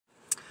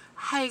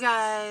Hey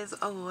guys,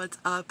 oh what's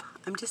up?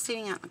 I'm just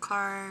sitting out in the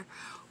car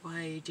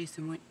while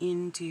Jason went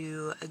in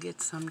to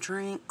get some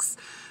drinks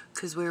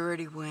because we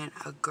already went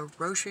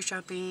grocery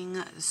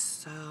shopping,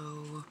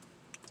 so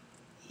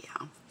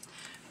yeah.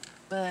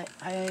 But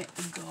I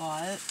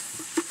got,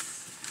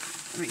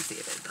 let me see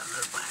if it's on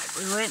the bag.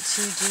 We went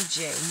to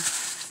DJ,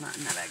 it's not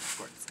in that bag of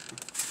course.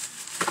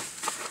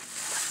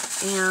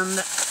 And,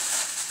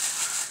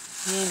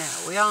 you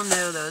know, we all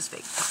know those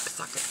fake Pocket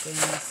Socket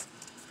things.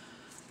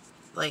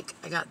 Like,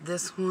 I got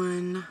this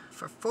one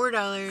for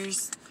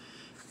 $4.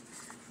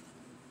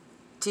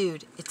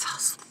 Dude, it's a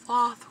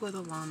sloth with a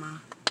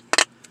llama.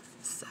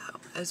 So,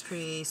 I was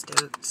pretty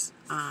stoked.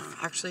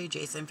 Actually,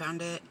 Jason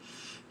found it.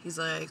 He's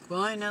like,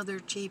 well, I know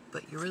they're cheap,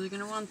 but you're really going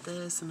to want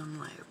this. And I'm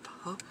like,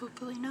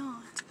 probably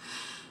not.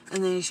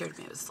 And then he showed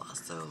me it was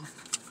sloth. So,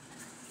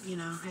 you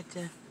know, I had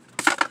to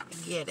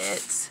get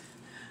it.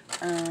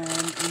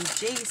 And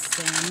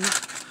Jason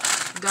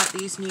got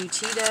these new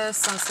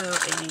Cheetos. Also a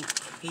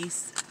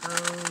queso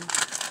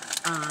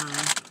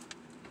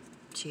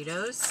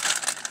Cheetos.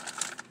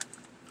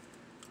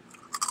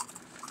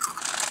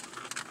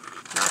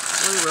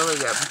 Really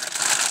good.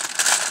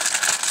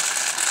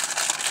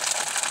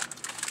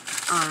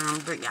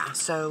 But yeah,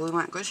 so we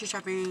went grocery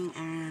shopping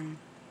and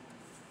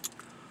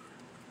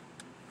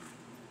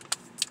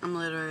I'm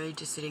literally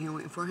just sitting here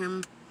waiting for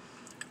him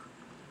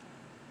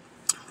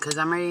because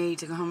I'm ready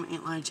to go home and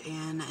eat lunch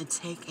and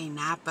take a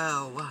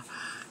napo.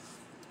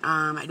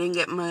 I didn't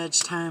get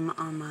much time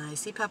on my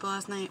CPAP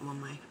last night, well,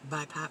 my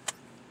BiPAP.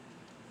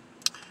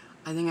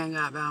 I think I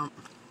got about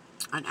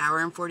an hour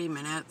and 40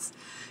 minutes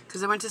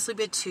because I went to sleep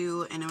at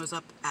 2 and I was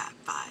up at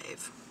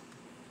 5.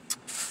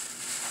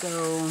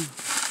 So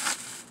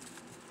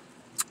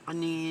I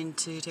need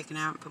to take a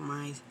nap, put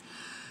my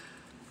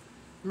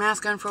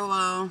mask on for a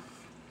while.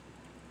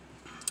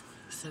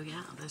 So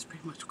yeah, that's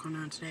pretty much what's going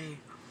on today.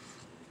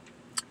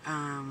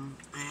 I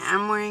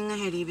am wearing a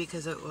hoodie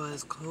because it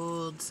was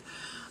cold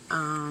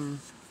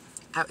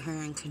out here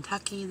in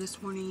Kentucky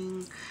this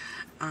morning.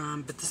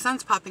 But the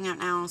sun's popping out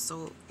now,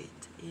 so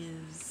it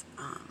is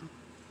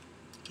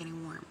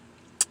getting warm.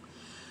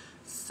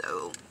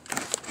 So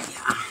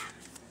yeah.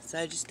 So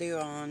I just threw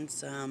on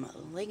some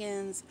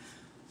leggings,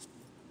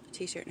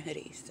 t-shirt and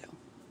hoodie,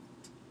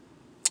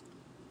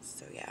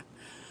 so yeah.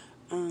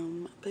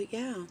 But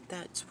yeah,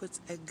 that's what's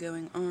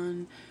going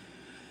on.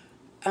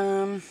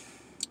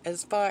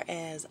 As far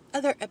as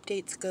other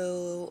updates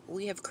go,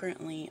 we have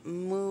currently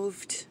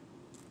moved.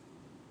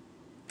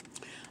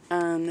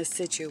 The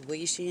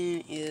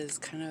situation is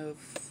kind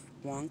of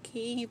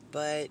wonky,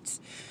 but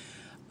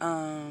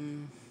I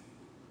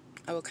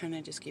will kind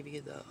of just give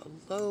you the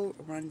low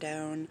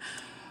rundown.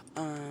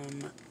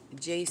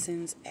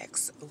 Jason's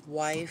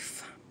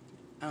ex-wife,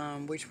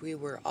 which we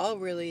were all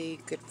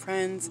really good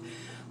friends.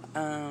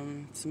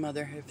 It's the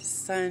mother of his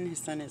son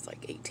is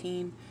like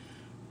 18.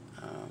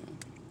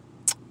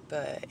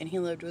 And he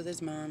lived with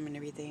his mom and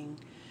everything.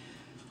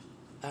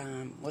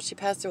 Well, she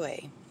passed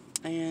away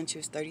and she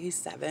was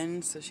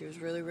 37, so she was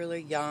really,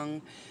 really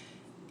young.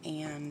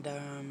 And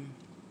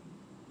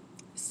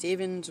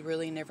Steven's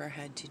really never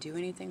had to do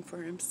anything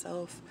for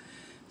himself,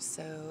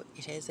 so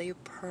it is a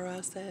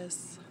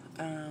process.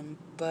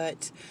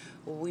 But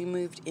we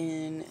moved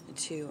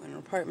into an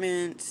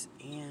apartment,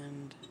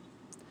 and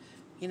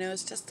you know,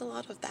 it's just a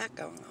lot of that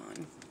going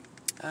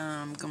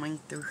on. Going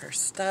through her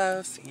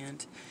stuff,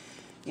 and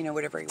you know,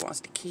 whatever he wants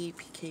to keep,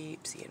 he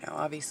keeps. You know,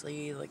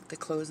 obviously, like the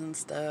clothes and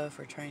stuff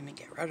we're trying to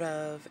get rid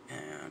of,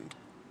 and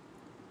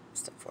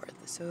so forth.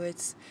 So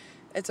it's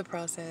a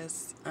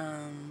process.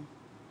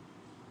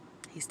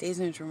 He stays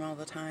in his room all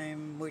the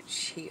time,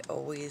 which he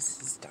always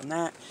has done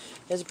that.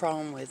 He has a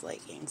problem with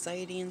like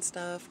anxiety and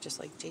stuff, just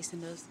like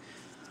Jason does.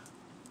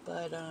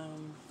 But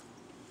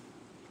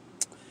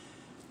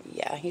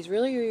yeah, he's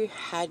really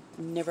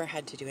never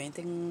had to do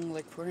anything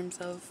like for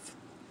himself.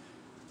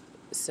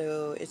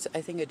 So it's, I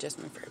think,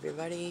 adjustment for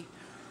everybody.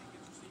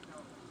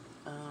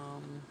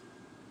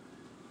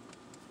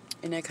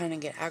 And I kind of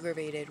get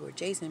aggravated with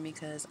Jason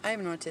because I have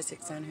an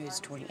autistic son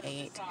who's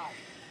 28,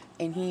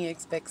 and he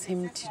expects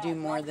him to do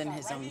more than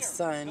his own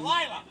son.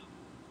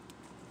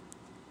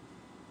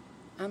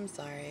 I'm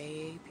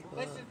sorry, people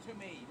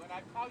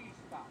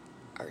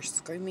are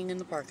screaming in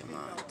the parking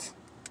lot.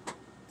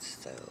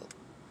 So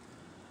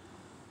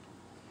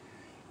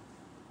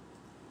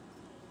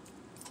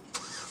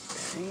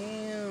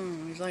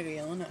damn, he's like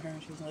yelling at her.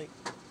 She's like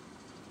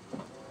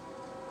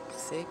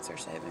 6 or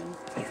 7.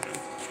 I don't know.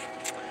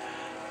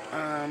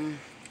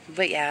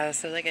 But yeah,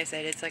 so like I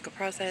said, it's like a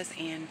process,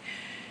 and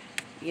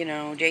you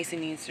know, Jason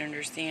needs to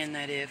understand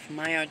that if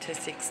my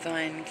autistic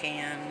son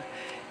can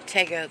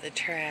take out the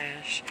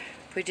trash,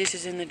 put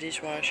dishes in the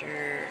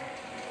dishwasher,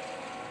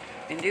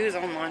 and do his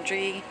own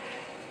laundry,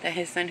 that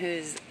his son, who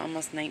is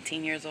almost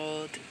 19 years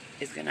old,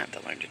 is going to have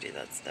to learn to do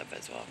that stuff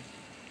as well.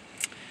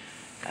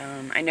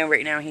 I know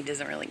right now he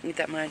doesn't really eat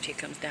that much. He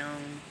comes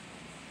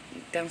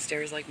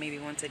downstairs like maybe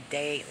once a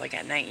day, like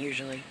at night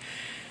usually,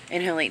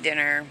 and he'll eat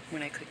dinner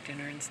when I cook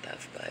dinner and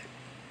stuff. But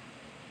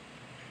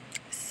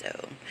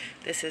So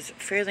this is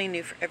fairly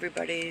new for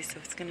everybody, so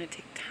it's going to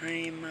take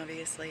time,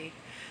 obviously.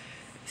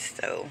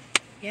 So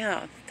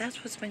yeah,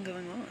 that's what's been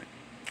going on.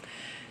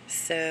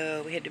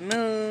 So we had to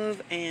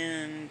move,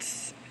 and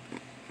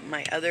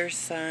my other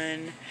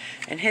son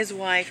and his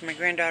wife, my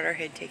granddaughter,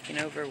 had taken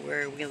over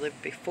where we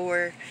lived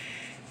before,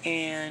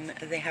 and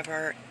they have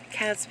our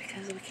cats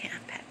because we can't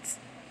have pets,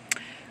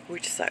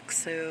 which sucks.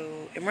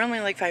 So, and we're only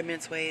like 5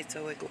 minutes away,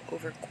 so I go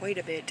over quite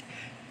a bit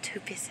to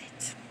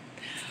visit.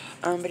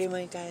 But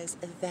anyway, guys,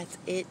 that's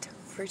it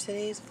for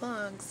today's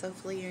vlog. So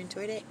hopefully you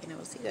enjoyed it, and I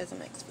will see you guys in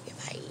the next video.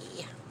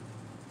 Bye.